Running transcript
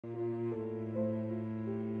Hi,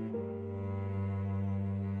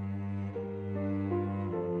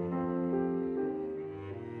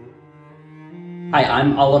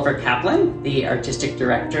 I'm Oliver Caplan, the artistic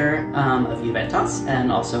director of Juventas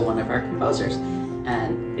and also one of our composers.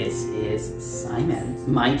 And this is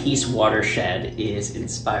Simon. My piece, Watershed, is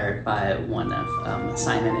inspired by one of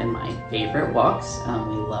Simon and my favorite walks.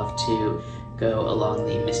 We love to go along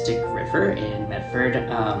the Mystic River in Medford,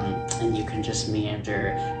 and you can just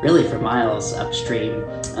meander really for miles upstream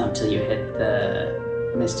until you hit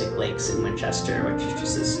the Mystic Lakes in Winchester, which is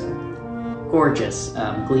just this gorgeous,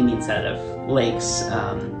 gleaming set of lakes,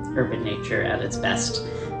 urban nature at its best.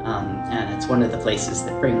 And it's one of the places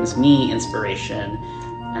that brings me inspiration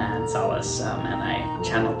and solace, and I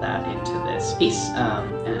channeled that into this piece,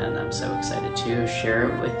 and I'm so excited to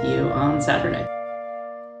share it with you on Saturday.